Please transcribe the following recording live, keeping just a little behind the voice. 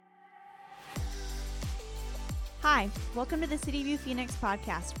Hi, welcome to the City View Phoenix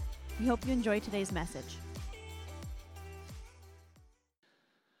podcast. We hope you enjoy today's message.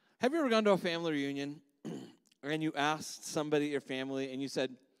 Have you ever gone to a family reunion and you asked somebody at your family and you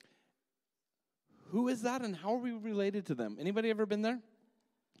said, who is that and how are we related to them? Anybody ever been there?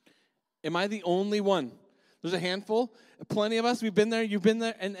 Am I the only one? There's a handful. Plenty of us, we've been there, you've been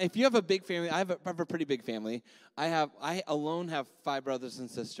there. And if you have a big family, I have a pretty big family. I alone have 5 brothers and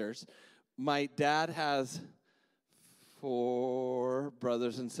sisters. My dad has 4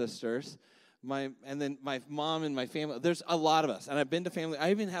 brothers and sisters. And then my mom and my family. There's a lot of us, and I've been to family. I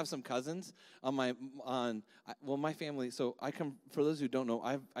even have some cousins on my family. So I come. For those who don't know,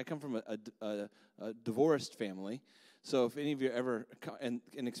 I come from a divorced family. So if any of you ever and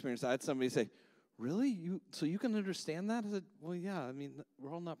experience that, I had somebody say, "Really? So you can understand that?" I said, "Well, yeah. I mean,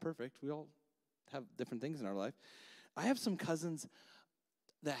 we're all not perfect. We all have different things in our life." I have some cousins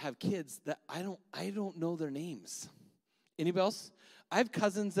that have kids that I don't know their names. Anybody else? I have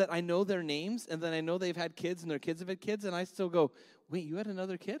cousins that I know their names, and then I know they've had kids, and their kids have had kids, and I still go, wait, you had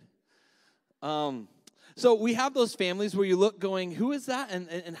another kid? So we have those families where you look going, who is that,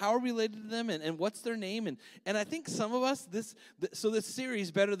 and how are we related to them, and what's their name? And I think some of us, this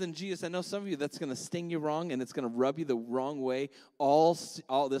series, Better Than Jesus, I know some of you, that's going to sting you wrong, and it's going to rub you the wrong way all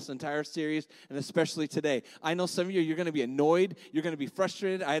this entire series, and especially today. I know some of you, you're going to be annoyed, you're going to be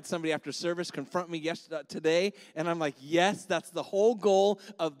frustrated. I had somebody after service confront me today, and I'm like, yes, that's the whole goal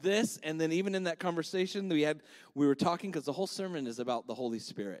of this. And then even in that conversation we were talking, because the whole sermon is about the Holy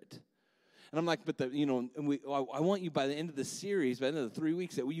Spirit. And I'm like, but I want you by the end of the series, by the end of the 3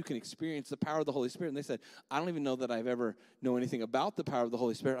 weeks, that you can experience the power of the Holy Spirit. And they said, I don't even know that I've ever know anything about the power of the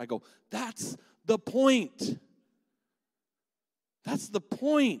Holy Spirit. I go, that's the point. That's the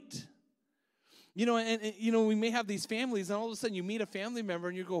point. And we may have these families, and all of a sudden you meet a family member,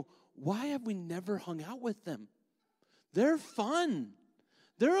 and you go, why have we never hung out with them? They're fun.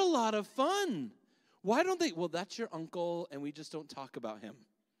 They're a lot of fun. Why don't they? Well, that's your uncle, and we just don't talk about him.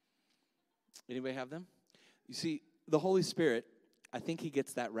 Anybody have them? You see, the Holy Spirit, I think he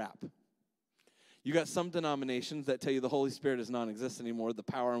gets that rap. You got some denominations that tell you the Holy Spirit does not exist anymore, the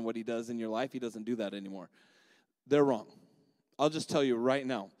power and what he does in your life, he doesn't do that anymore. They're wrong. I'll just tell you right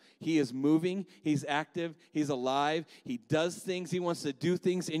now. He is moving, he's active, he's alive, he does things, he wants to do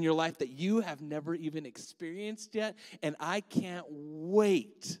things in your life that you have never even experienced yet, and I can't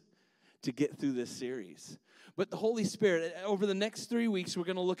wait to get through this series. But the Holy Spirit, over the next 3 weeks, we're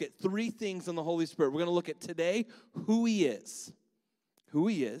going to look at 3 things on the Holy Spirit. We're going to look at today, who he is. Who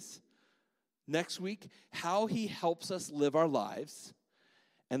he is. Next week, how he helps us live our lives.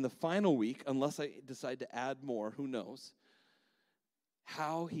 And the final week, unless I decide to add more, who knows,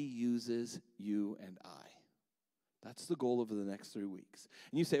 how he uses you and I. That's the goal over the next 3 weeks.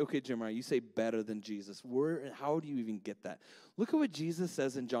 And you say, okay, Jeremiah, you say better than Jesus. How do you even get that? Look at what Jesus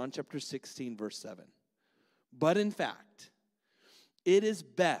says in John chapter 16, verse 7. But in fact, it is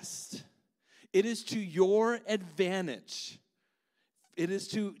best. It is to your advantage. It is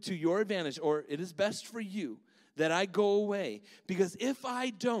to your advantage, or it is best for you that I go away. Because if I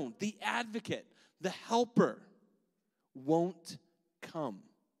don't, the advocate, the helper, won't come.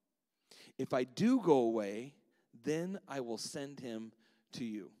 If I do go away, then I will send him to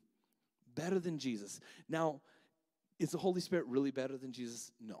you. Better than Jesus. Now, is the Holy Spirit really better than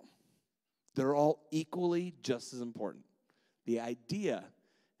Jesus? No. They're all equally just as important. The idea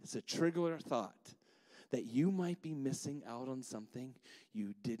is a trigger thought that you might be missing out on something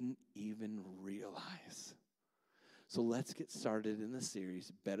you didn't even realize. So let's get started in the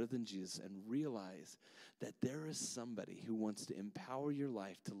series, Better Than Jesus, and realize that there is somebody who wants to empower your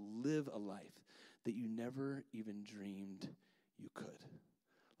life to live a life that you never even dreamed you could.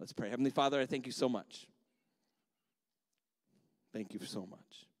 Let's pray. Heavenly Father, I thank you so much. Thank you so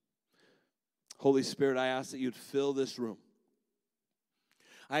much. Holy Spirit, I ask that you'd fill this room.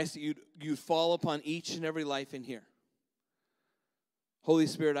 I ask that you'd fall upon each and every life in here. Holy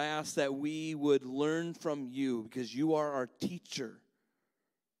Spirit, I ask that we would learn from you because you are our teacher.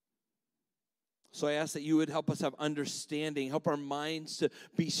 So I ask that you would help us have understanding, help our minds to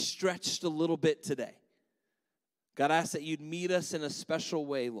be stretched a little bit today. God, I ask that you'd meet us in a special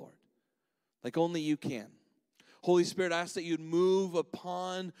way, Lord, like only you can. Holy Spirit, I ask that you'd move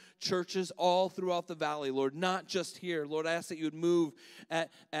upon churches all throughout the valley, Lord, not just here. Lord, I ask that you would move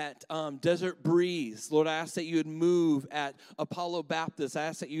at Desert Breeze. Lord, I ask that you would move at Apollo Baptist. I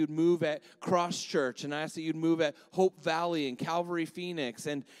ask that you would move at Cross Church, and I ask that you'd move at Hope Valley and Calvary Phoenix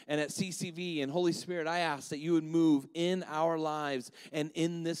and at CCV. And Holy Spirit, I ask that you would move in our lives and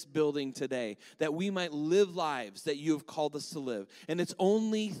in this building today, that we might live lives that you have called us to live. And it's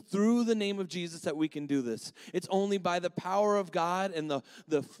only through the name of Jesus that we can do this. It's only by the power of God and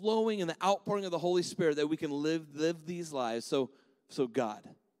the flowing and the outpouring of the Holy Spirit that we can live these lives. So God,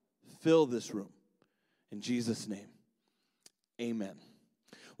 fill this room. In Jesus' name, amen.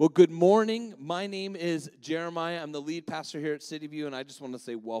 Well, good morning. My name is Jeremiah. I'm the lead pastor here at City View, and I just want to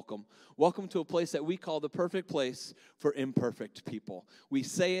say welcome. Welcome to a place that we call the perfect place for imperfect people. We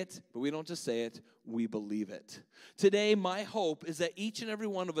say it, but we don't just say it, we believe it. Today, my hope is that each and every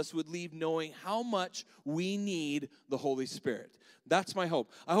one of us would leave knowing how much we need the Holy Spirit. That's my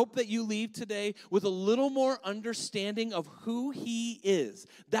hope. I hope that you leave today with a little more understanding of who He is.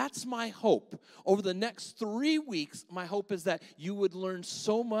 That's my hope. Over the next 3 weeks, my hope is that you would learn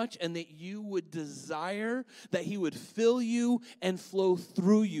so much and that you would desire that He would fill you and flow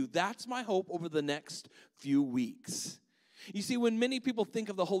through you. That's my hope over the next few weeks. You see, when many people think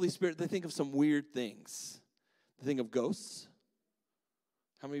of the Holy Spirit, they think of some weird things. They think of ghosts.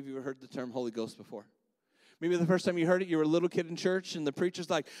 How many of you have heard the term Holy Ghost before? Maybe the first time you heard it, you were a little kid in church, and the preacher's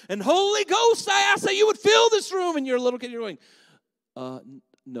like, "And Holy Ghost, I ask that you would fill this room." And you're a little kid, you're going,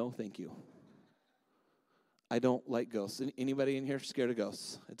 no, thank you. I don't like ghosts. Anybody in here scared of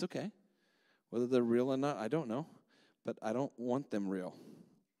ghosts? It's okay. Whether they're real or not, I don't know. But I don't want them real.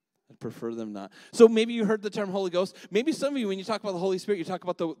 I prefer them not. So maybe you heard the term Holy Ghost. Maybe some of you, when you talk about the Holy Spirit, you talk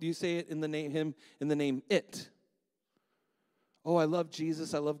about you say it in the name Him, in the name it. Oh, I love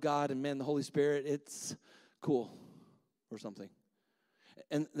Jesus, I love God, and man, the Holy Spirit, it's cool or something.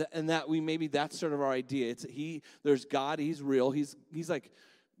 And that maybe that's sort of our idea. There's God, He's real. He's like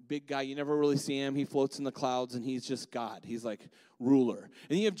big guy. You never really see Him. He floats in the clouds, and He's just God. He's like ruler.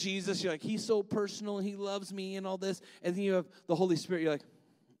 And you have Jesus, you're like, He's so personal, and He loves me and all this. And then you have the Holy Spirit, you're like,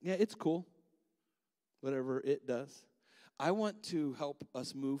 yeah, it's cool. Whatever it does. I want to help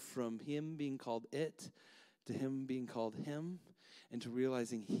us move from Him being called it to Him being called Him, and to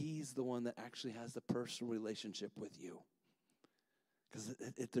realizing He's the one that actually has the personal relationship with you. Because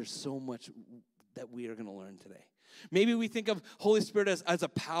there's so much that we are going to learn today. Maybe we think of Holy Spirit as a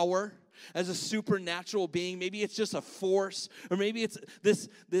power, as a supernatural being. Maybe it's just a force, or maybe it's this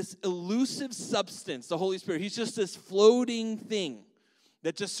elusive substance, the Holy Spirit. He's just this floating thing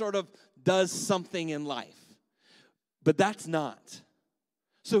that just sort of does something in life. But that's not.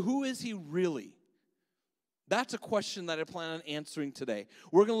 So who is He really? That's a question that I plan on answering today.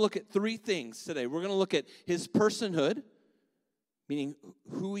 We're going to look at 3 things today. We're going to look at His personhood, meaning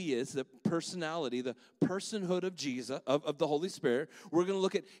who He is, the personality, the personhood of Jesus, of the Holy Spirit. We're going to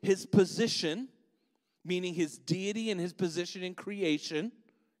look at His position, meaning His deity and His position in creation,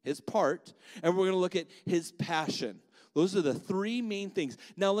 His part. And we're going to look at His passion. Those are the 3 main things.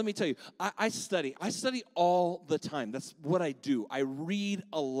 Now, let me tell you, I study. I study all the time. That's what I do. I read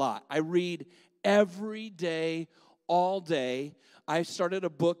a lot. I read every day, all day. I started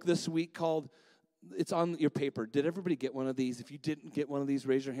a book this week called, it's on your paper. Did everybody get one of these? If you didn't get one of these,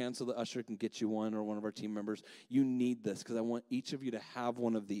 raise your hand so the usher can get you one, or one of our team members. You need this because I want each of you to have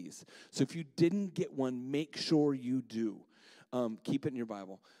one of these. So if you didn't get one, make sure you do. Keep it in your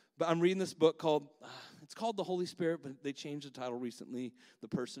Bible. But I'm reading this book called, it's called The Holy Spirit, but they changed the title recently, The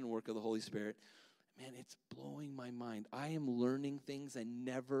Person and Work of the Holy Spirit. Man, it's blowing my mind. I am learning things I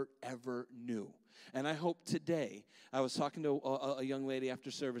never, ever knew. And I hope today, I was talking to a young lady after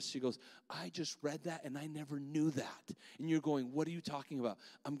service. She goes, I just read that, and I never knew that. And you're going, what are you talking about?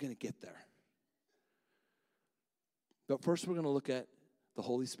 I'm going to get there. But first, we're going to look at the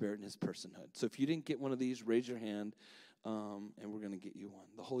Holy Spirit and His personhood. So if you didn't get one of these, raise your hand, and we're going to get you one.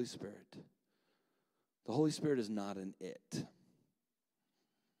 The Holy Spirit. The Holy Spirit is not an it.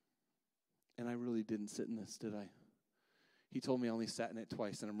 And I really didn't sit in this, did I? He told me I only sat in it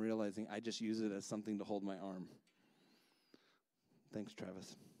twice, and I'm realizing I just use it as something to hold my arm. Thanks,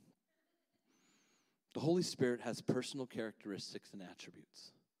 Travis. The Holy Spirit has personal characteristics and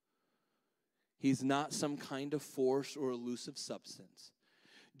attributes. He's not some kind of force or elusive substance.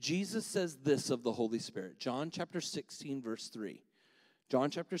 Jesus says this of the Holy Spirit. John chapter 16, verse 3. John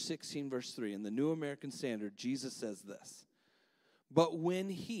chapter 16, verse 3. In the New American Standard, Jesus says this. But when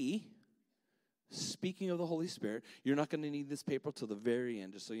He... Speaking of the Holy Spirit, you're not going to need this paper till the very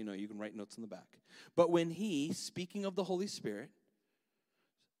end, just so you know, you can write notes in the back. But when He, speaking of the Holy Spirit,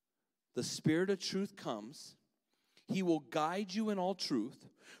 the Spirit of truth comes, He will guide you in all truth,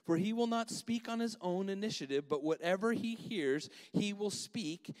 for He will not speak on His own initiative, but whatever He hears, He will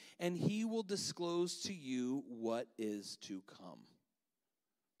speak, and He will disclose to you what is to come.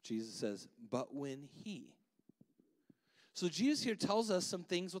 Jesus says, but when He. So Jesus here tells us some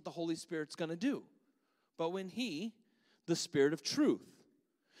things what the Holy Spirit's going to do. But when He, the Spirit of truth.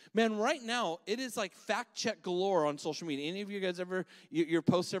 Man, right now, it is like fact check galore on social media. Any of you guys ever, your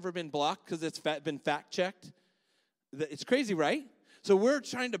posts ever been blocked because it's been fact checked? It's crazy, right? So we're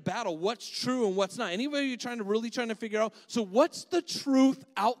trying to battle what's true and what's not. Anybody trying to figure out, so what's the truth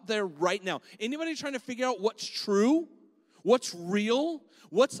out there right now? Anybody trying to figure out what's true? What's real?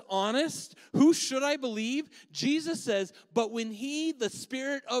 What's honest? Who should I believe? Jesus says, but when he, the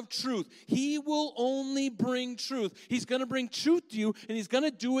Spirit of truth, he will only bring truth. He's going to bring truth to you, and he's going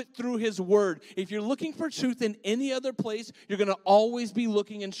to do it through his word. If you're looking for truth in any other place, you're going to always be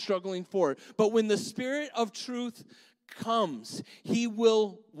looking and struggling for it. But when the Spirit of truth comes, he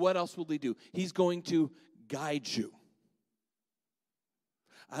will, what else will he do? He's going to guide you.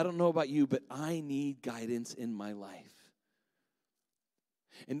 I don't know about you, but I need guidance in my life.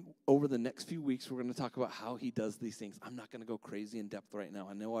 And over the next few weeks, we're going to talk about how he does these things. I'm not going to go crazy in depth right now.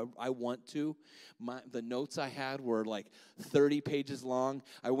 I know I want to. The notes I had were like 30 pages long.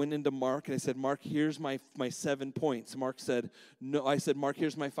 I went into Mark and I said, Mark, here's my 7 points. Mark said, no. I said, Mark,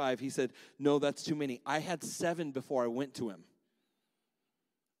 here's my 5. He said, no, that's too many. I had 7 before I went to him.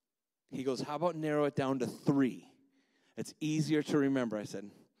 He goes, how about narrow it down to 3? It's easier to remember. I said,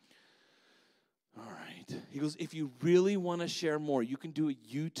 all right. He goes, if you really want to share more, you can do a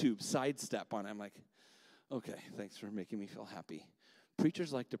YouTube sidestep on it. I'm like, okay, thanks for making me feel happy.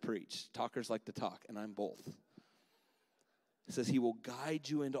 Preachers like to preach. Talkers like to talk, and I'm both. It says he will guide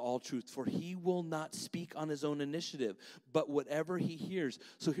you into all truth, for he will not speak on his own initiative, but whatever he hears.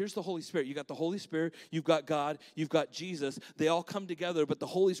 So here's the Holy Spirit. You got the Holy Spirit, you've got God, you've got Jesus. They all come together, but the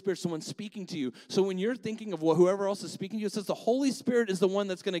Holy Spirit's someone speaking to you. So when you're thinking of whoever else is speaking to you, it says the Holy Spirit is the one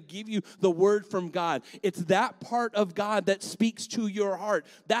that's going to give you the word from God. It's that part of God that speaks to your heart.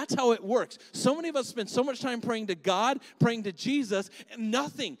 That's how it works. So many of us spend so much time praying to God, praying to Jesus, and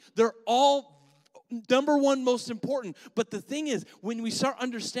nothing. They're all number one, most important. But the thing is, when we start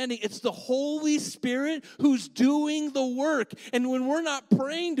understanding it's the Holy Spirit who's doing the work. And when we're not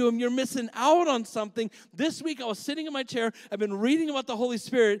praying to him, you're missing out on something. This week, I was sitting in my chair. I've been reading about the Holy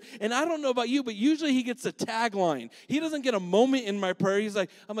Spirit. And I don't know about you, but usually he gets a tagline. He doesn't get a moment in my prayer.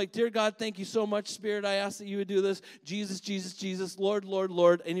 I'm like, dear God, thank you so much, Spirit. I ask that you would do this. Jesus, Jesus, Jesus, Lord, Lord,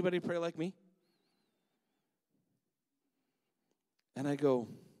 Lord. Anybody pray like me? And I go,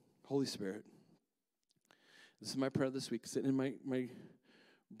 Holy Spirit, this is my prayer this week, sitting in my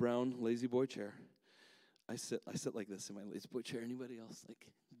brown lazy boy chair. I sit like this in my lazy boy chair. Anybody else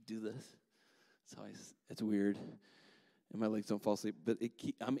do this? It's weird, and my legs don't fall asleep. But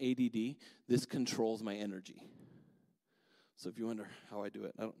I'm ADD. This controls my energy. So if you wonder how I do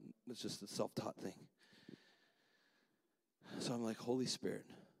it, it's just a self-taught thing. So I'm like, Holy Spirit,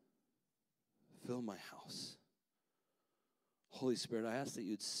 fill my house. Holy Spirit, I ask that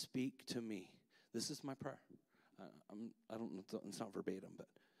you'd speak to me. This is my prayer. I don't know, it's not verbatim, but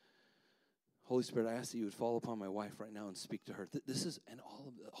Holy Spirit, I ask that you would fall upon my wife right now and speak to her.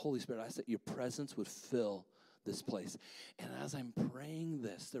 Holy Spirit, I ask that your presence would fill this place. And as I'm praying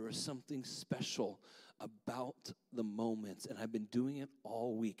this, there was something special about the moments, and I've been doing it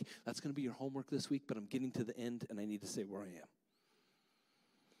all week. That's going to be your homework this week, but I'm getting to the end, and I need to say where I am.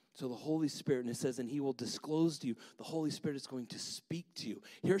 So the Holy Spirit, and it says, and he will disclose to you. The Holy Spirit is going to speak to you.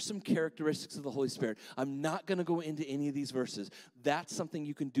 Here's some characteristics of the Holy Spirit. I'm not going to go into any of these verses. That's something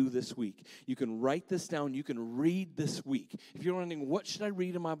you can do this week. You can write this down. You can read this week. If you're wondering, what should I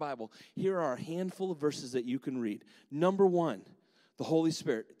read in my Bible? Here are a handful of verses that you can read. Number 1, the Holy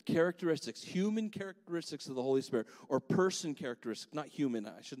Spirit. Characteristics, human characteristics of the Holy Spirit, or person characteristics. Not human,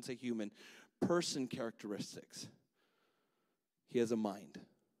 I shouldn't say human. Person characteristics. He has a mind.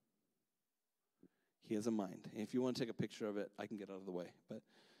 He has a mind. And if you want to take a picture of it, I can get out of the way. But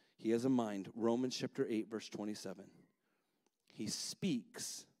he has a mind. Romans chapter 8, verse 27. He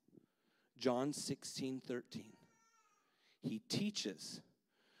speaks. John 16:13. He teaches.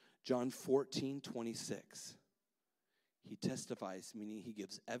 John 14:26. He testifies, meaning he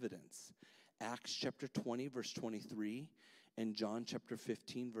gives evidence. Acts chapter 20, verse 23. And John chapter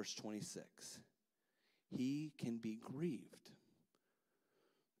 15, verse 26. He can be grieved.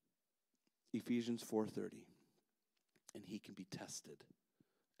 Ephesians 4:30, and he can be tested.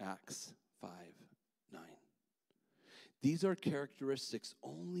 Acts 5:9. These are characteristics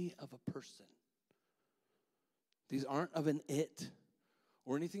only of a person. These aren't of an it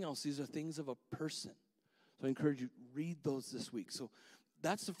or anything else. These are things of a person. So I encourage you, read those this week. So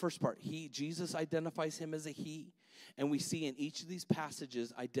that's the first part. Jesus identifies him as a he. And we see in each of these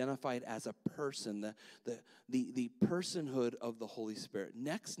passages identified as a person, the personhood of the Holy Spirit.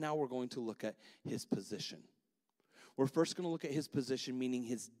 Next, now we're going to look at his position. We're first going to look at his position, meaning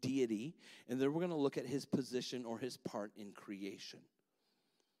his deity, and then we're going to look at his position or his part in creation.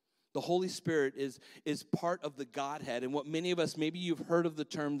 The Holy Spirit is part of the Godhead. And what many of us, maybe you've heard of the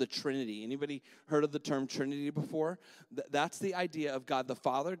term the Trinity. Anybody heard of the term Trinity before? That's the idea of God the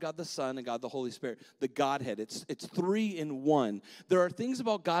Father, God the Son, and God the Holy Spirit. The Godhead. It's three in one. There are things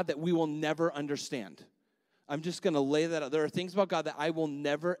about God that we will never understand. I'm just going to lay that out. There are things about God that I will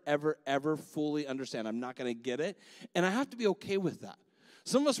never, ever, ever fully understand. I'm not going to get it. And I have to be okay with that.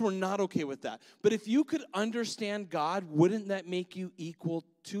 Some of us were not okay with that. But if you could understand God, wouldn't that make you equal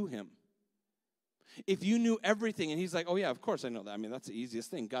to him? If you knew everything and he's like, oh yeah, of course I know that. I mean, that's the easiest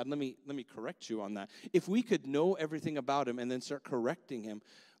thing. God, let me correct you on that. If we could know everything about him and then start correcting him,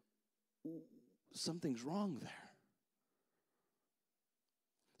 something's wrong there.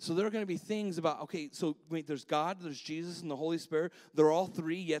 So there are going to be things about, okay, so wait, there's God, there's Jesus, and the Holy Spirit. They're all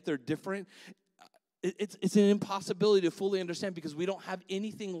three, yet they're different. It's an impossibility to fully understand because we don't have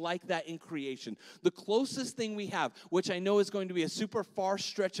anything like that in creation. The closest thing we have, which I know is going to be a super far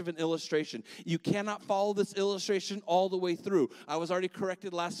stretch of an illustration. You cannot follow this illustration all the way through. I was already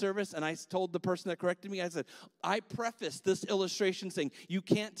corrected last service, and I told the person that corrected me, I said, I prefaced this illustration saying, you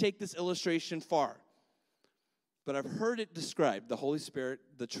can't take this illustration far. But I've heard it described, the Holy Spirit,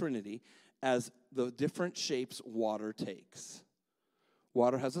 the Trinity, as the different shapes water takes.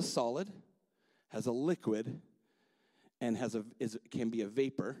 Water has a solid, has a liquid, and can be a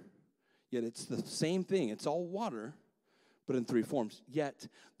vapor, yet it's the same thing. It's all water, but in three forms. Yet,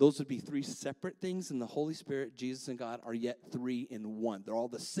 those would be three separate things, and the Holy Spirit, Jesus, and God are yet three in one. They're all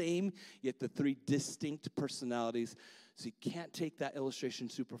the same, yet the three distinct personalities. So you can't take that illustration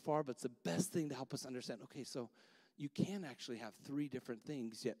super far, but it's the best thing to help us understand, okay, so you can actually have three different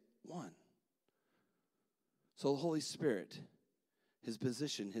things, yet one. So the Holy Spirit, his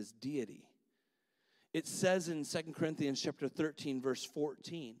position, his deity. It says in 2 Corinthians chapter 13, verse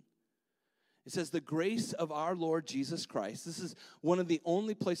 14, it says, the grace of our Lord Jesus Christ. This is one of the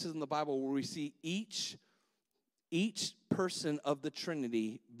only places in the Bible where we see each person of the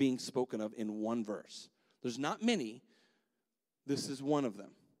Trinity being spoken of in one verse. There's not many. This is one of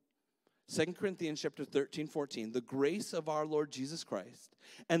them. 2 Corinthians chapter 13, 14, the grace of our Lord Jesus Christ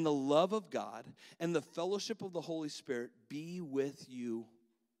and the love of God and the fellowship of the Holy Spirit be with you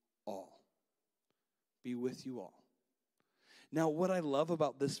all. Be with you all. Now, what I love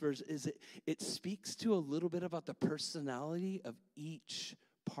about this verse is it speaks to a little bit about the personality of each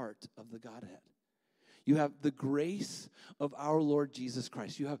part of the Godhead. You have the grace of our Lord Jesus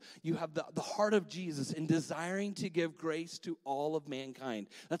Christ. You have the heart of Jesus in desiring to give grace to all of mankind.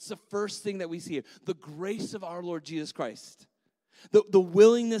 That's the first thing that we see here. The grace of our Lord Jesus Christ. The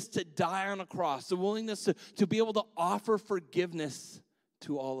willingness to die on a cross. The willingness to be able to offer forgiveness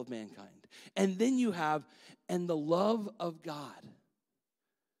to all of mankind. And then you have, and the love of God.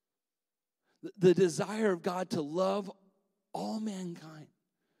 The desire of God to love all mankind.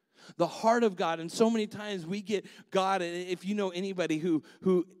 The heart of God. And so many times we get God, and if you know anybody who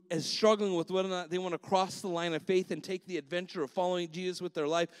is struggling with whether or not they want to cross the line of faith and take the adventure of following Jesus with their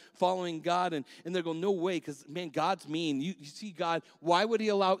life, following God, and they're going, no way, because, man, God's mean. You see God, why would he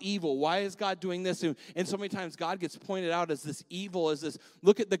allow evil? Why is God doing this? And so many times God gets pointed out as this evil, as this,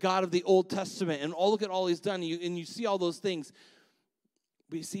 look at the God of the Old Testament, and look at all he's done, and you see all those things.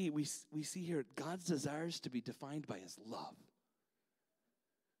 We see here, God's desires to be defined by his love.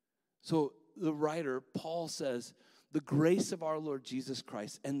 So the writer, Paul, says, the grace of our Lord Jesus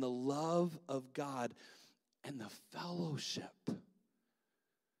Christ and the love of God and the fellowship.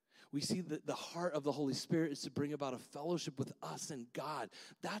 We see that the heart of the Holy Spirit is to bring about a fellowship with us and God.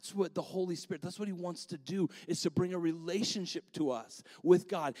 That's what the Holy Spirit, that's what he wants to do, is to bring a relationship to us with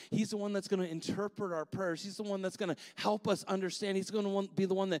God. He's the one that's going to interpret our prayers. He's the one that's going to help us understand. He's going to be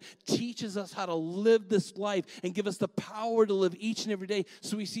the one that teaches us how to live this life and give us the power to live each and every day.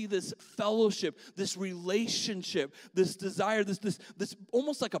 So we see this fellowship, this relationship, this desire, this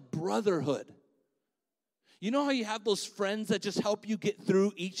almost like a brotherhood. You know how you have those friends that just help you get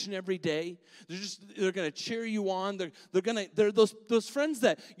through each and every day? They're going to cheer you on. They're those friends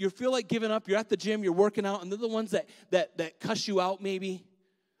that you feel like giving up. You're at the gym, you're working out, and they're the ones that cuss you out maybe.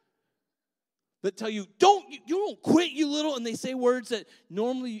 That tell you, you don't quit, you little, and they say words that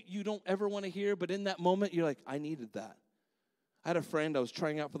normally you don't ever want to hear, but in that moment you're like, I needed that. I had a friend, I was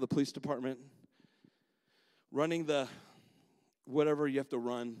trying out for the police department, running the whatever you have to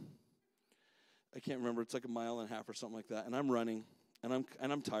run. I can't remember. It's like 1.5 miles or something like that. And I'm running, and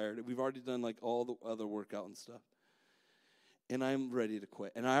I'm tired. We've already done like all the other workout and stuff. And I'm ready to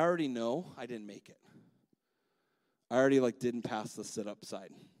quit. And I already know I didn't make it. I already didn't pass the sit-up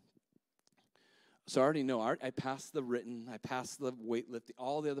side. So I already know. I passed the written. I passed the weightlifting,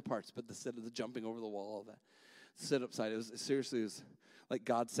 all the other parts, but the jumping over the wall, all that. sit upside. It was like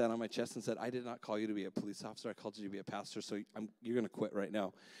God sat on my chest and said, I did not call you to be a police officer. I called you to be a pastor, so you're going to quit right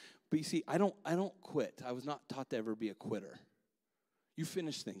now. But you see, I don't quit. I was not taught to ever be a quitter. You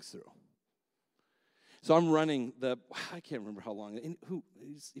finish things through. So I'm running I can't remember how long.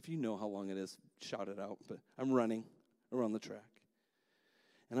 If you know how long it is, shout it out. But I'm running around the track.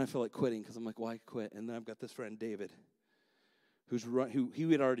 And I feel like quitting because I'm like, why quit? And then I've got this friend, David, who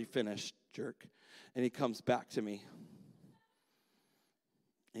he had already finished, jerk. And he comes back to me.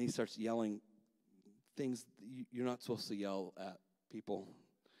 And he starts yelling things you're not supposed to yell at people.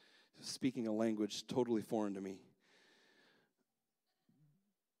 Speaking a language totally foreign to me.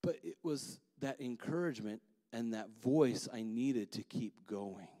 But it was that encouragement and that voice I needed to keep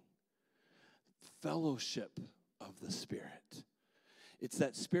going. Fellowship of the Spirit. It's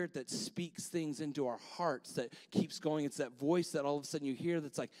that Spirit that speaks things into our hearts that keeps going. It's that voice that all of a sudden you hear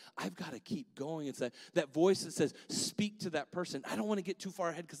that's like, I've got to keep going. It's that voice that says, speak to that person. I don't want to get too far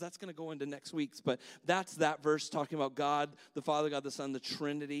ahead because that's going to go into next week's, but that's that verse talking about God, the Father, God, the Son, the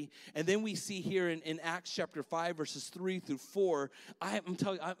Trinity. And then we see here in Acts chapter 5, verses 3 through 4, I'm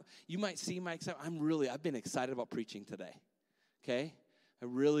telling you, you might see my excitement. I've been excited about preaching today, okay? I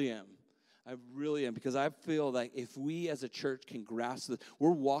really am. Because I feel like if we as a church can grasp this,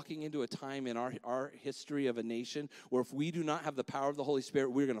 we're walking into a time in our history of a nation where if we do not have the power of the Holy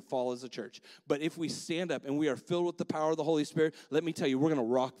Spirit, we're going to fall as a church. But if we stand up and we are filled with the power of the Holy Spirit, let me tell you, we're going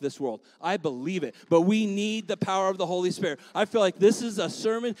to rock this world. I believe it, but we need the power of the Holy Spirit. I feel like this is a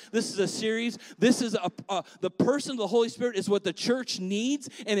sermon, this is a series, this is the person of the Holy Spirit is what the church needs.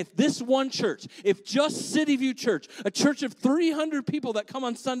 And if this one church, if just City View Church, a church of 300 people that come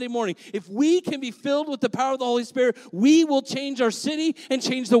on Sunday morning, if we can be filled with the power of the Holy Spirit, we will change our city and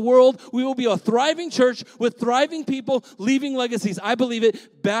change the world. We will be a thriving church with thriving people leaving legacies. I believe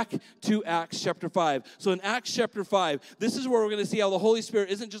it. Back to Acts chapter 5. So in Acts chapter 5, this is where we're going to see how the Holy Spirit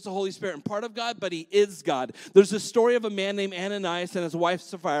isn't just the Holy Spirit and part of God, but he is God. There's a story of a man named Ananias and his wife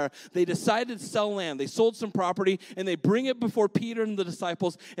Sapphira. They decided to sell land. They sold some property, and they bring it before Peter and the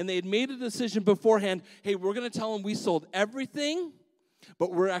disciples, and they had made a decision beforehand, hey, we're going to tell them we sold everything,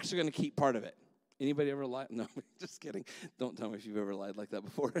 but we're actually going to keep part of it. Anybody ever lied? No, just kidding. Don't tell me if you've ever lied like that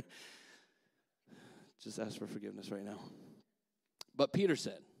before. Just ask for forgiveness right now. But Peter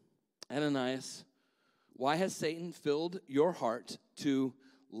said, Ananias, why has Satan filled your heart to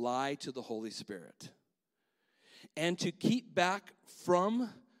lie to the Holy Spirit and to keep back from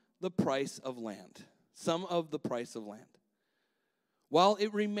the price of land, some of the price of land, while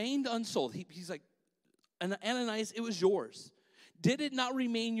it remained unsold? He's like, Ananias, it was yours. Did it not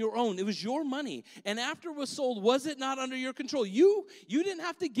remain your own? It was your money. And after it was sold, was it not under your control? You didn't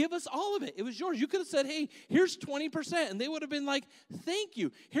have to give us all of it. It was yours. You could have said, hey, here's 20%. And they would have been like, thank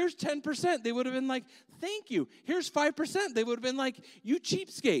you. Here's 10%. They would have been like, thank you. Here's 5%. They would have been like, you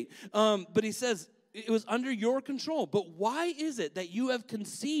cheapskate. But he says, it was under your control. But why is it that you have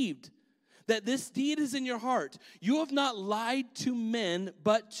conceived that this deed is in your heart? You have not lied to men,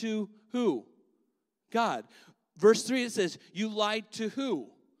 but to who? God. Verse 3, it says, you lied to who?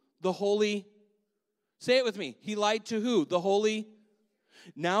 The Holy. Say it with me. He lied to who? The Holy.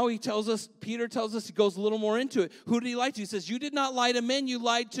 Now he tells us, Peter tells us, he goes a little more into it. Who did he lie to? He says, you did not lie to men, you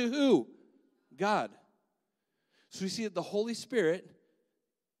lied to who? God. So we see that the Holy Spirit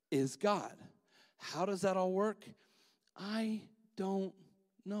is God. How does that all work? I don't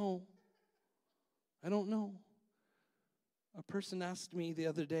know. I don't know. A person asked me the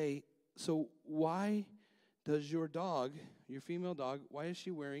other day, so why does your dog, your female dog, why is she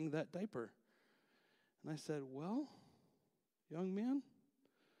wearing that diaper? And I said, well, young man,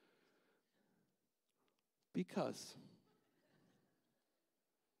 because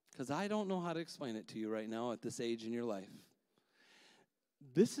I don't know how to explain it to you right now at this age in your life.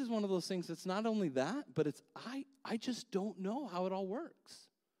 This is one of those things that's not only that, but it's I just don't know how it all works.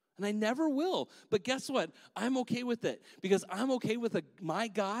 And I never will. But guess what? I'm okay with it because I'm okay with my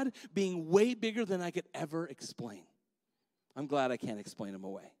God being way bigger than I could ever explain. I'm glad I can't explain him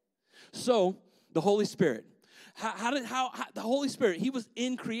away. So, the Holy Spirit. How the Holy Spirit, he was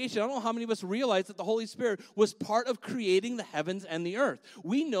in creation. I don't know how many of us realize that the Holy Spirit was part of creating the heavens and the earth.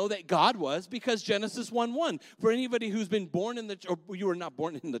 We know that God was because Genesis 1:1. For anybody who's been born in or you were not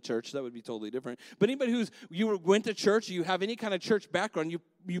born in the church, that would be totally different. But anybody went to church, you have any kind of church background, you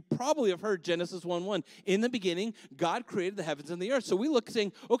you probably have heard Genesis 1:1. In the beginning, God created the heavens and the earth. So we look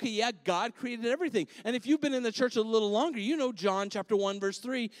saying, okay, yeah, God created everything. And if you've been in the church a little longer, you know John chapter 1, verse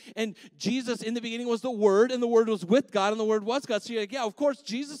 3. And Jesus, in the beginning, was the Word, and the Word was with God, and the Word was God. So you're like, yeah, of course,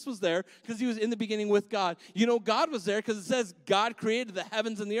 Jesus was there because he was in the beginning with God. You know God was there because it says God created the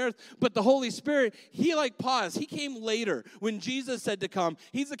heavens and the earth. But the Holy Spirit, he like paused. He came later when Jesus said to come.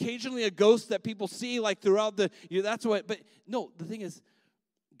 He's occasionally a ghost that people see like throughout that's what, but no, the thing is,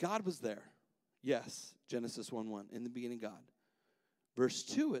 God was there. Yes, Genesis 1:1, in the beginning God. Verse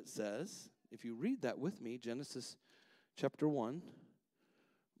 2, it says, if you read that with me, Genesis chapter 1,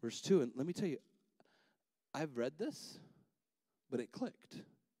 verse 2, and let me tell you, I've read this, but it clicked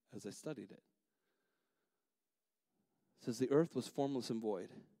as I studied it. It says, the earth was formless and void.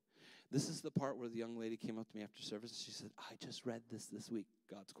 This is the part where the young lady came up to me after service, and she said, I just read this week.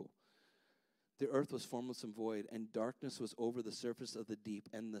 God's cool. The earth was formless and void, and darkness was over the surface of the deep,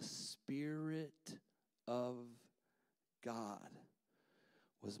 and the Spirit of God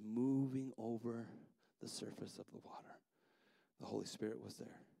was moving over the surface of the water. The Holy Spirit was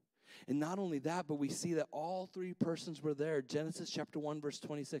there. And not only that, but we see that all three persons were there. Genesis chapter 1, verse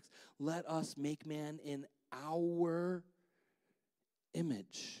 26. Let us make man in our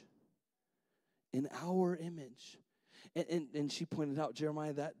image. In our image. And she pointed out,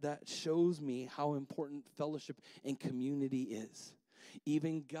 Jeremiah, that shows me how important fellowship and community is.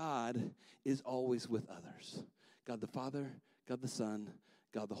 Even God is always with others. God the Father, God the Son,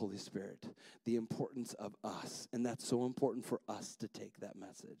 God the Holy Spirit. The importance of us. And that's so important for us to take that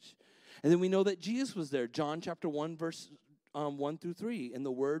message. And then we know that Jesus was there. John chapter 1, verse 1 through 3. And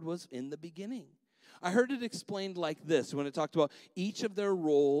the Word was in the beginning. I heard it explained like this when it talked about each of their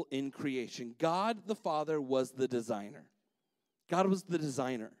role in creation. God the Father was the designer. God was the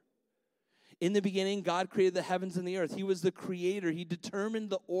designer. In the beginning, God created the heavens and the earth. He was the creator. He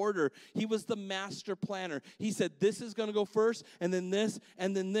determined the order. He was the master planner. He said, this is going to go first, and then this,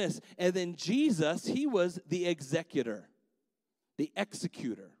 and then this. And then Jesus, he was the executor, the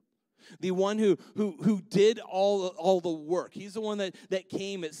executor. The one who did all the work. He's the one that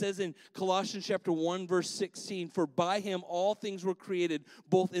came. It says in Colossians chapter 1, verse 16, for by him all things were created,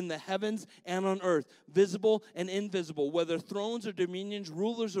 both in the heavens and on earth, visible and invisible, whether thrones or dominions,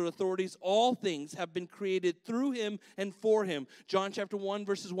 rulers or authorities, all things have been created through him and for him. John chapter 1,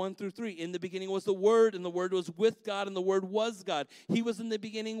 verses 1 through 3. In the beginning was the Word, and the Word was with God, and the Word was God. He was in the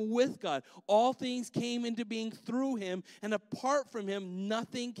beginning with God. All things came into being through him, and apart from him,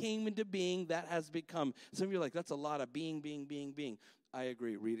 nothing came into being that has become. Some of you are like, that's a lot of being. I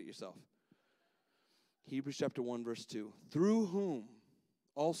agree. Read it yourself. Hebrews chapter 1, verse 2. Through whom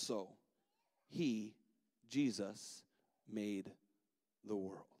also he, Jesus, made the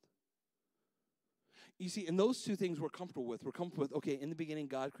world. You see, and those two things we're comfortable with. We're comfortable with, okay, in the beginning,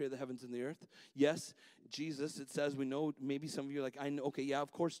 God created the heavens and the earth. Yes, Jesus, it says, we know, maybe some of you are like, I know, okay, yeah,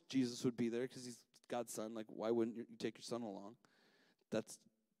 of course Jesus would be there because he's God's son. Like, why wouldn't you take your son along? That's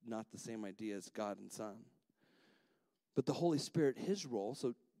not the same idea as God and Son. But the Holy Spirit, his role,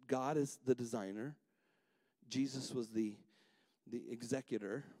 so God is the designer, Jesus was the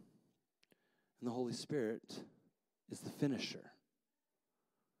executor, and the Holy Spirit is the finisher,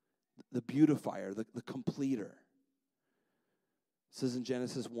 the beautifier, the completer. It says in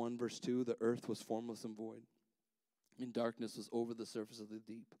Genesis 1, verse 2, the earth was formless and void, and darkness was over the surface of the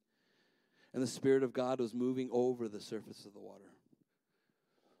deep, and the Spirit of God was moving over the surface of the water.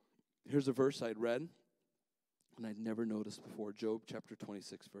 Here's a verse I'd read, and I'd never noticed before. Job chapter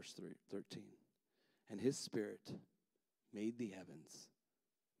 26, verse 13. And his Spirit made the heavens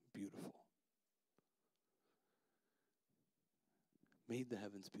beautiful. Made the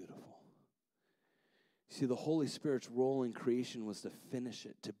heavens beautiful. See, the Holy Spirit's role in creation was to finish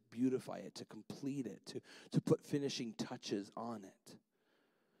it, to beautify it, to complete it, to put finishing touches on it.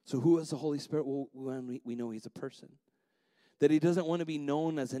 So who is the Holy Spirit? Well, we know he's a person. That he doesn't want to be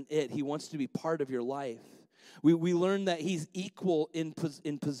known as an it. He wants to be part of your life. We learn that he's equal in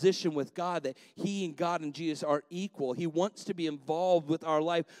position with God, that he and God and Jesus are equal. He wants to be involved with our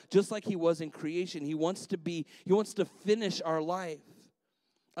life just like he was in creation. He wants to finish our life.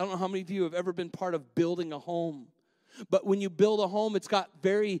 I don't know how many of you have ever been part of building a home. But when you build a home, it's got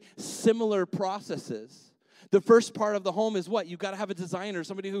very similar processes. The first part of the home is what? You've got to have a designer,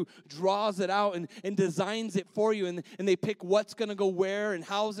 somebody who draws it out and designs it for you. And they pick what's going to go where and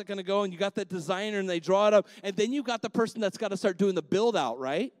how is it going to go. And you got that designer and they draw it up. And then you got the person that's got to start doing the build out,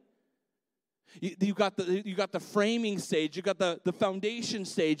 right? You got the framing stage. You got the foundation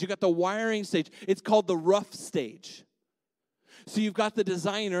stage. You got the wiring stage. It's called the rough stage. So you've got the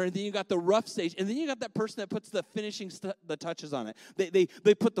designer, and then you got the rough stage, and then you got that person that puts the finishing the touches on it.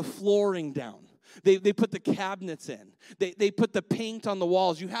 They put the flooring down. They put the cabinets in. They put the paint on the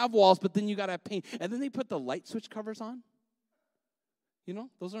walls. You have walls, but then you got to have paint. And then they put the light switch covers on. You know,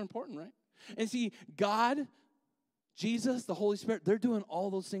 those are important, right? And see, God, Jesus, the Holy Spirit, they're doing all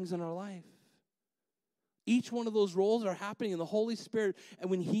those things in our life. Each one of those roles are happening in the Holy Spirit,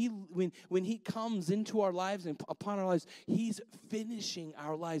 and when he comes into our lives and upon our lives, he's finishing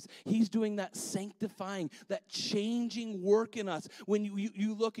our lives. He's doing that sanctifying, that changing work in us. When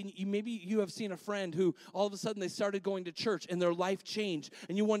you look and maybe you have seen a friend who all of a sudden they started going to church and their life changed,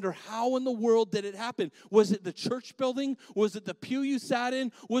 and you wonder, how in the world did it happen? Was it the church building? Was it the pew you sat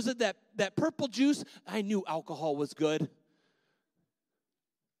in? Was it that purple juice? I knew alcohol was good.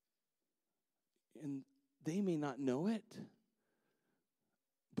 And they may not know it,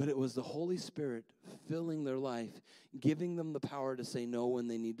 but it was the Holy Spirit filling their life, giving them the power to say no when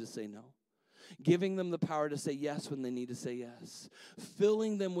they need to say no, giving them the power to say yes when they need to say yes,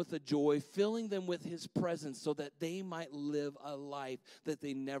 filling them with a joy, filling them with his presence so that they might live a life that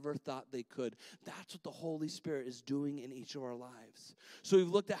they never thought they could. That's what the Holy Spirit is doing in each of our lives. So we've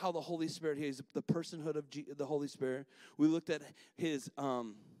looked at how the Holy Spirit, the personhood of the Holy Spirit. We looked at his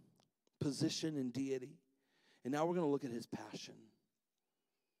position and deity. And now we're going to look at his passion.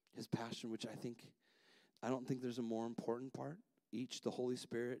 His passion, which I don't think there's a more important part. The Holy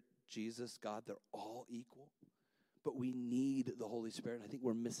Spirit, Jesus, God, they're all equal. But we need the Holy Spirit. I think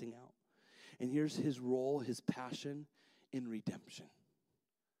we're missing out. And here's his role, his passion in redemption.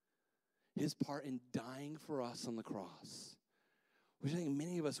 His part in dying for us on the cross. Which I think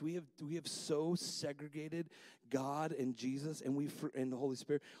many of us, we have so segregated God and Jesus and the Holy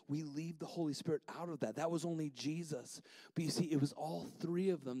Spirit. We leave the Holy Spirit out of that. That was only Jesus. But you see, it was all three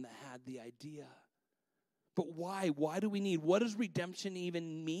of them that had the idea. But why? Why do we need? What does redemption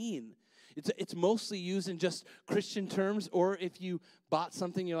even mean? It's mostly used in just Christian terms, or if you bought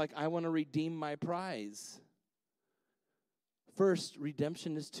something, you're like, I want to redeem my prize. First,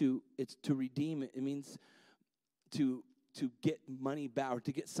 redemption is to redeem. It means to get money back, or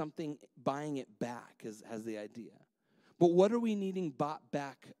to get something, buying it back has the idea. But what are we needing bought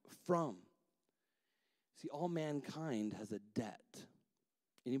back from? See, all mankind has a debt.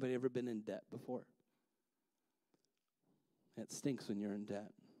 Anybody ever been in debt before? It stinks when you're in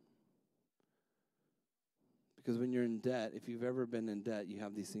debt. Because when you're in debt, if you've ever been in debt, you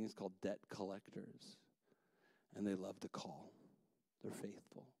have these things called debt collectors. And they love to call. They're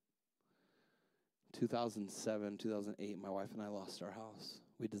faithful. 2007, 2008, my wife and I lost our house.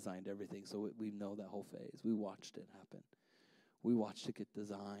 We designed everything, so we know that whole phase. We watched it happen. We watched it get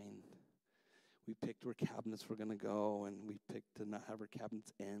designed. We picked where cabinets were going to go, and we picked to not have our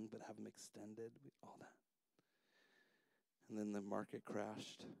cabinets end, but have them extended, all that. And then the market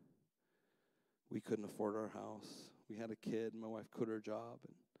crashed. We couldn't afford our house. We had a kid, and my wife quit her job,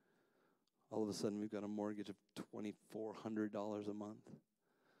 and all of a sudden we've got a mortgage of $2,400 a month.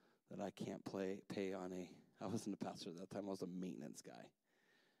 That I can't pay on I wasn't a pastor at that time, I was a maintenance guy.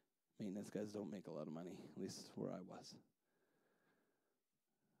 Maintenance guys don't make a lot of money, at least where I was.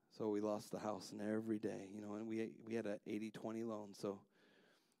 So we lost the house, and every day, and we had an 80-20 loan, so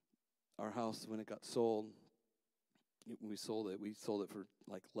our house, when it got sold, we sold it for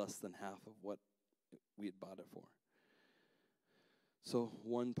like less than half of what we had bought it for. So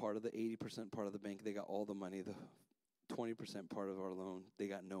one part of the 80% part of the bank, they got all the money. The 20% part of our loan, they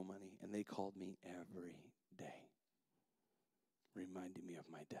got no money, and they called me every day, reminding me of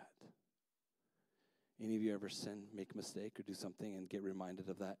my debt. Any of you ever sin, make a mistake, or do something and get reminded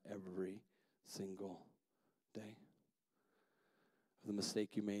of that every single day? The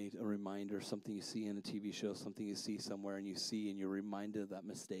mistake you made, a reminder, something you see in a TV show, something you see somewhere, and you're reminded of that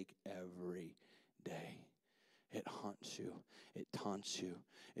mistake every day. It haunts you. It taunts you.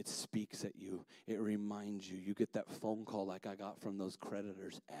 It speaks at you. It reminds you. You get that phone call like I got from those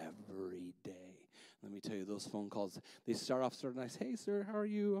creditors every day. Let me tell you, those phone calls, they start off sort of nice. Hey, sir, how are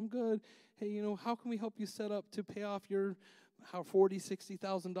you? I'm good. Hey, how can we help you set up to pay off your $40,000,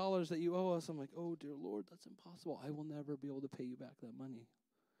 $60,000 that you owe us? I'm like, oh, dear Lord, that's impossible. I will never be able to pay you back that money.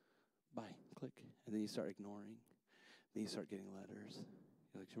 Bye. Click. And then you start ignoring. Then you start getting letters.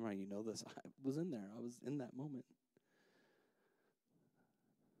 You're like, Shamar, you know this. I was in there. I was in that moment.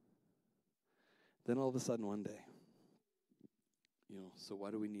 Then all of a sudden one day, so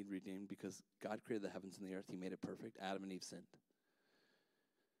why do we need redeemed? Because God created the heavens and the earth. He made it perfect. Adam and Eve sinned.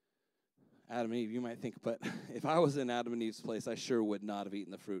 Adam and Eve, you might think, but if I was in Adam and Eve's place, I sure would not have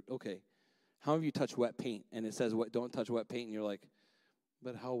eaten the fruit. Okay, how have you touched wet paint? And it says, don't touch wet paint. And you're like,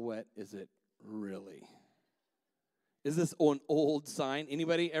 but how wet is it really? Is this an old sign?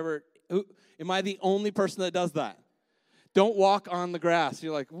 Anybody ever? Am I the only person that does that? Don't walk on the grass.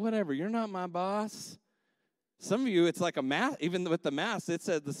 You're like, whatever, you're not my boss. Some of you, it's like a mask. Even with the mask,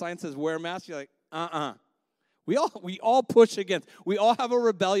 the sign says wear a mask. You're like, We all push against. We all have a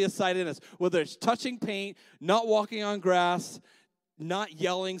rebellious side in us, whether it's touching paint, not walking on grass, not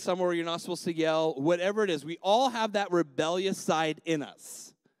yelling somewhere you're not supposed to yell, whatever it is. We all have that rebellious side in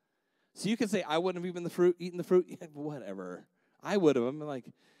us. So you can say, I wouldn't have eaten the fruit. Yeah, whatever. I would have. I'm like,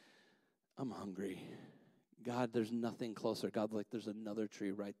 I'm hungry. God, there's nothing closer. God's like, there's another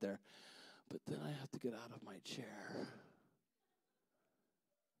tree right there. But then I have to get out of my chair.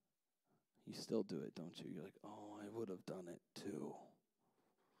 You still do it, don't you? You're like, oh, I would have done it too.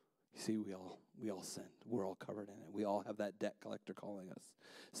 You see, we all sin. We're all covered in it. We all have that debt collector calling us.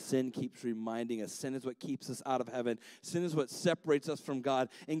 Sin keeps reminding us. Sin is what keeps us out of heaven. Sin is what separates us from God.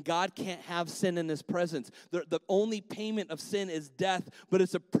 And God can't have sin in his presence. The only payment of sin is death, but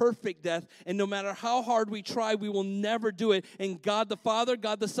it's a perfect death. And no matter how hard we try, we will never do it. And God the Father,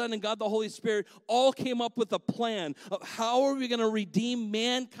 God the Son, and God the Holy Spirit all came up with a plan of how are we going to redeem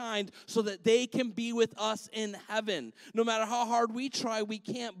mankind so that they can be with us in heaven. No matter how hard we try, we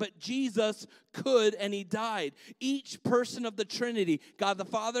can't. But Jesus could, and he died. Each person of the Trinity, God the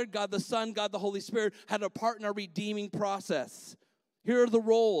Father, God the Son, God the Holy Spirit, had a part in our redeeming process. Here are the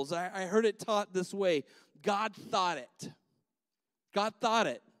roles. I heard it taught this way. God thought it. God thought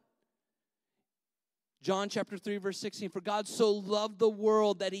it. John chapter 3, verse 16, for God so loved the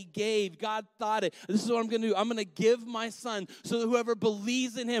world that he gave. God thought it. This is what I'm going to do. I'm going to give my son so that whoever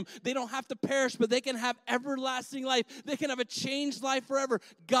believes in him, they don't have to perish, but they can have everlasting life. They can have a changed life forever.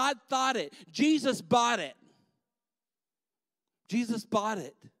 God thought it. Jesus bought it. Jesus bought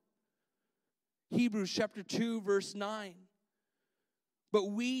it. Hebrews chapter 2, verse 9.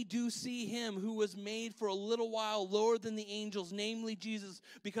 But we do see him who was made for a little while lower than the angels, namely Jesus,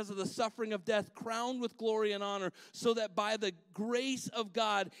 because of the suffering of death, crowned with glory and honor, so that by the grace of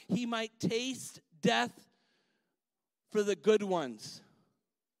God he might taste death for the good ones.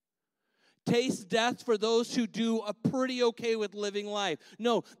 Taste death for those who do a pretty okay with living life.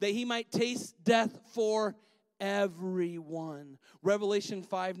 No, that he might taste death for everyone. Revelation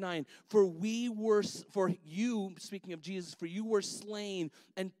 5:9. For you, speaking of Jesus, for you were slain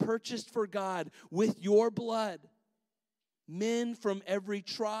and purchased for God with your blood men from every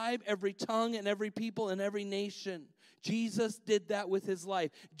tribe, every tongue, and every people, and every nation. Jesus did that with his life.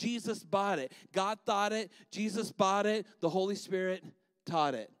 Jesus bought it. God thought it. Jesus bought it. The Holy Spirit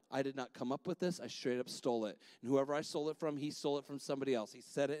taught it. I did not come up with this. I straight up stole it. And whoever I stole it from, he stole it from somebody else. He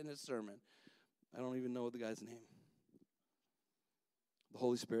said it in his sermon. I don't even know the guy's name. The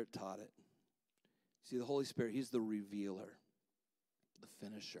Holy Spirit taught it. See, the Holy Spirit, he's the revealer, the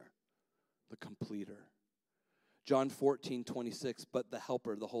finisher, the completer. John 14:26, but the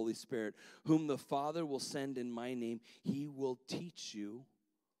helper, the Holy Spirit, whom the Father will send in my name, he will teach you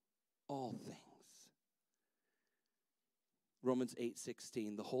all things. Romans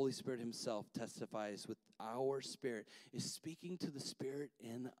 8:16, the Holy Spirit himself testifies with our spirit, is speaking to the Spirit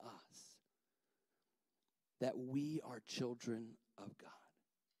in us, that we are children of God.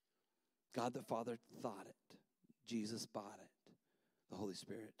 God the Father thought it. Jesus bought it. The Holy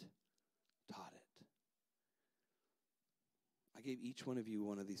Spirit taught it. I gave each one of you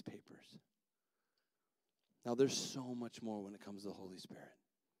one of these papers. Now, there's so much more when it comes to the Holy Spirit.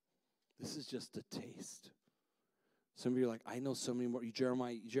 This is just a taste. Some of you are like, I know so many more.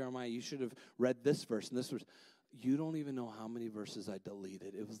 Jeremiah, you should have read this verse and this verse. You don't even know how many verses I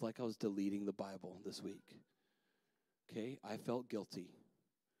deleted. It was like I was deleting the Bible this week. Okay, I felt guilty.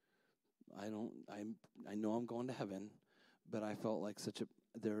 I know I'm going to heaven, but I felt like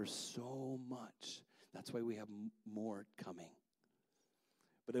there's so much. That's why we have more coming.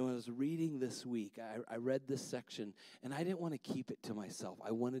 But when I was reading this week, I read this section, and I didn't want to keep it to myself.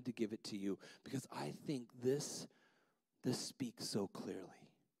 I wanted to give it to you because I think this speaks so clearly.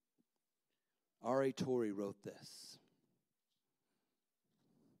 R.A. Torrey wrote this.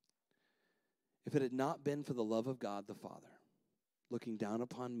 If it had not been for the love of God the Father, looking down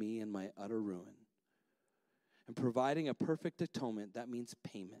upon me in my utter ruin, and providing a perfect atonement, that means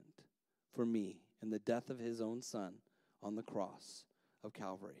payment, for me in the death of his own Son on the cross of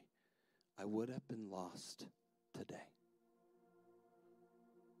Calvary, I would have been lost today.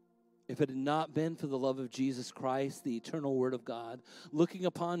 If it had not been for the love of Jesus Christ, the eternal Word of God, looking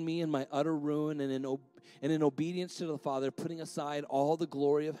upon me in my utter ruin and in obedience to the Father, putting aside all the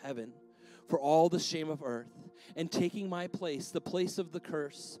glory of heaven for all the shame of earth, and taking my place, the place of the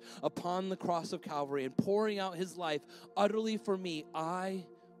curse, upon the cross of Calvary, and pouring out his life utterly for me, I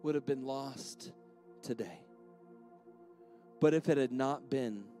would have been lost today. But if it had not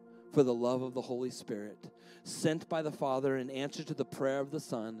been for the love of the Holy Spirit, sent by the Father in answer to the prayer of the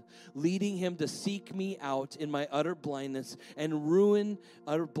Son, leading him to seek me out in my utter blindness and ruin,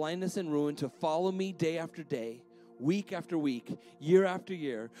 to follow me day after day, week after week, year after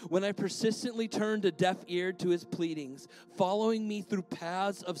year, when I persistently turned a deaf ear to his pleadings, following me through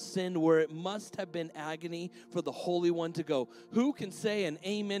paths of sin where it must have been agony for the Holy One to go. Who can say an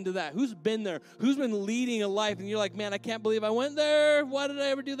amen to that? Who's been there? Who's been leading a life and you're like, man, I can't believe I went there. Why did I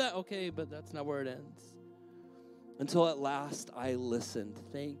ever do that? Okay, but that's not where it ends. Until at last I listened.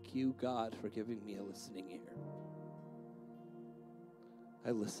 Thank you, God, for giving me a listening ear. I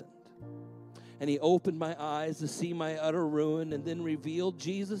listened. And he opened my eyes to see my utter ruin and then revealed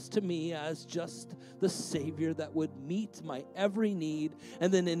Jesus to me as just the Savior that would meet my every need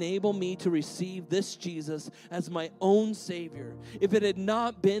and then enable me to receive this Jesus as my own Savior. If it had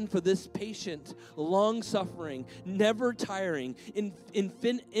not been for this patient, long-suffering, never tiring,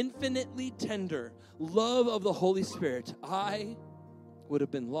 infinitely tender love of the Holy Spirit, I would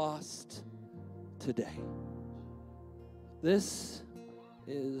have been lost today. This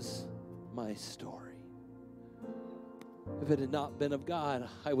is my story. If it had not been of God,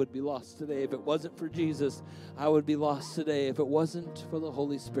 I would be lost today. If it wasn't for Jesus, I would be lost today. If it wasn't for the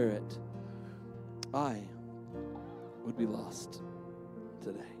Holy Spirit, I would be lost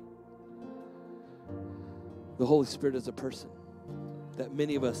today. The Holy Spirit is a person that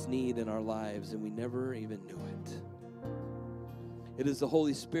many of us need in our lives, and we never even knew it. It is the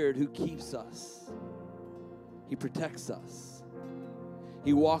Holy Spirit who keeps us. He protects us.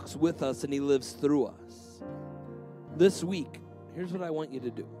 He walks with us and he lives through us. This week, here's what I want you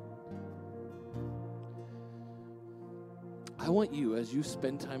to do. I want you, as you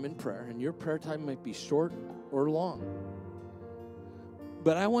spend time in prayer, and your prayer time might be short or long,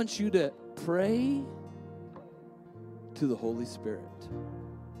 but I want you to pray to the Holy Spirit.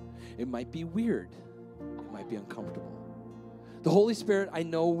 It might be weird. It might be uncomfortable. The Holy Spirit, I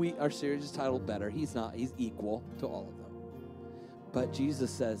know our series is titled Better. He's not. He's equal to all of them. But Jesus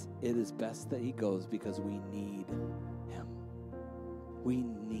says it is best that he goes because we need him. We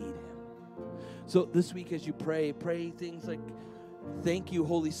need him. So this week as you pray things like, thank you,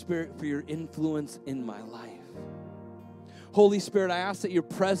 Holy Spirit, for your influence in my life. Holy Spirit, I ask that your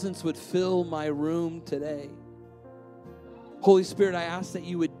presence would fill my room today. Holy Spirit, I ask that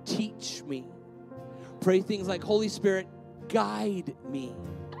you would teach me. Pray things like, Holy Spirit, guide me.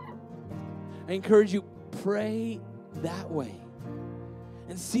 I encourage you, pray that way.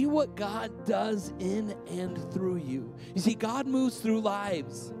 And see what God does in and through you. You see, God moves through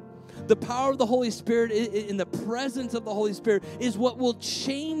lives. The power of the Holy Spirit, in the presence of the Holy Spirit, is what will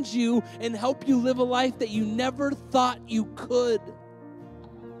change you and help you live a life that you never thought you could.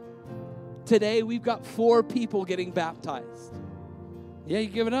 Today, we've got 4 people getting baptized. Yeah, you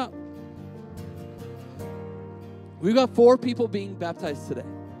give it up. We've got 4 people being baptized today.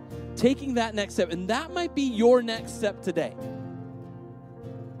 Taking that next step, and that might be your next step today.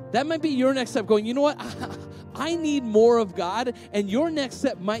 That might be your next step, going, you know what? I need more of God, and your next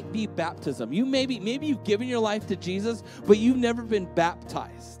step might be baptism. You maybe you've given your life to Jesus, but you've never been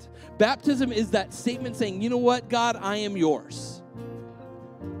baptized. Baptism is that statement saying, you know what, God, I am yours.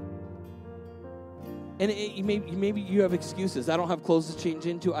 And maybe you have excuses. I don't have clothes to change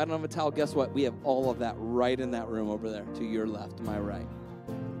into. I don't have a towel. Guess what? We have all of that right in that room over there to your left, to my right.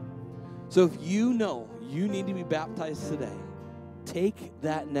 So if you know you need to be baptized today, take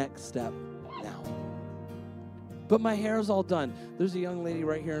that next step now. But my hair is all done. There's a young lady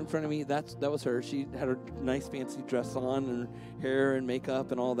right here in front of me. That was her. She had her nice fancy dress on and her hair and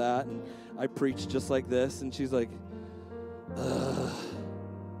makeup and all that. And I preached just like this. And she's like,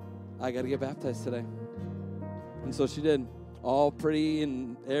 I got to get baptized today. And so she did, all pretty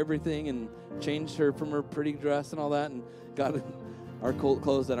and everything, and changed her from her pretty dress and all that, and got our cool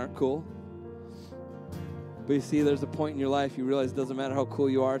clothes that aren't cool. But you see, there's a point in your life you realize it doesn't matter how cool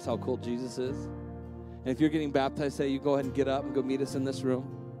you are, it's how cool Jesus is. And if you're getting baptized, say you go ahead and get up and go meet us in this room.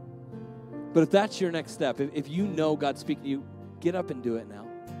 But if that's your next step, if you know God's speaking to you, get up and do it now.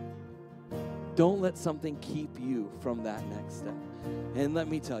 Don't let something keep you from that next step. And let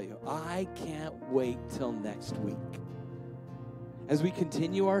me tell you, I can't wait till next week. As we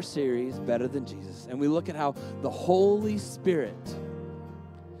continue our series, Better Than Jesus, and we look at how the Holy Spirit,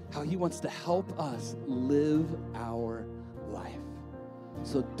 how he wants to help us live our life.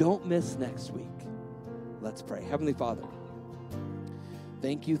 So don't miss next week. Let's pray. Heavenly Father,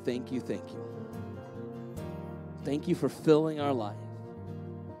 thank you, thank you, thank you. Thank you for filling our life.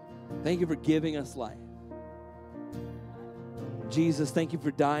 Thank you for giving us life. Jesus, thank you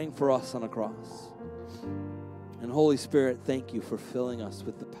for dying for us on a cross. And Holy Spirit, thank you for filling us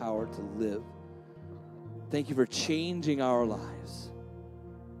with the power to live. Thank you for changing our lives.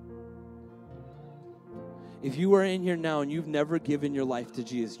 If you are in here now and you've never given your life to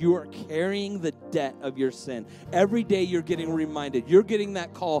Jesus, you are carrying the debt of your sin. Every day you're getting reminded. You're getting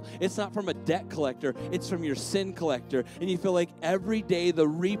that call. It's not from a debt collector. It's from your sin collector. And you feel like every day the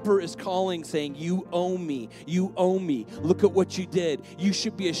reaper is calling saying, you owe me. You owe me. Look at what you did. You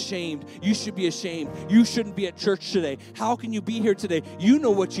should be ashamed. You should be ashamed. You shouldn't be at church today. How can you be here today? You know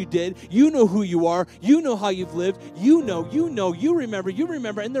what you did. You know who you are. You know how you've lived. You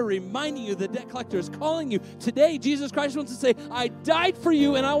remember. And they're reminding you the debt collector is calling you. Today, Jesus Christ wants to say, I died for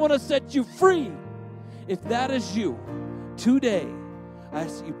you and I want to set you free. If that is you, today, I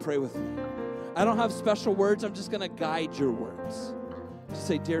ask that you pray with me. I don't have special words. I'm just going to guide your words. Just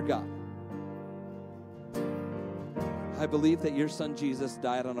say, Dear God, I believe that your son Jesus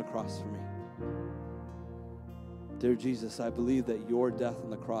died on a cross for me. Dear Jesus, I believe that your death on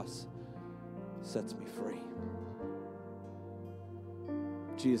the cross sets me free.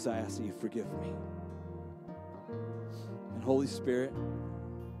 Jesus, I ask that you forgive me. And Holy Spirit,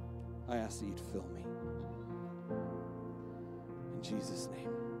 I ask that you'd fill me. In Jesus' name.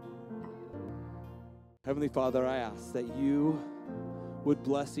 Heavenly Father, I ask that you would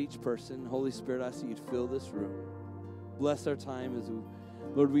bless each person. Holy Spirit, I ask that you'd fill this room. Bless our time as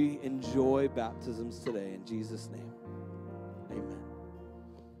Lord, we enjoy baptisms today. In Jesus' name, amen.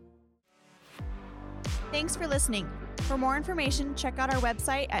 Thanks for listening. For more information, check out our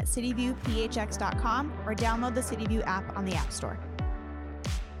website at cityviewphx.com or download the CityView app on the App Store.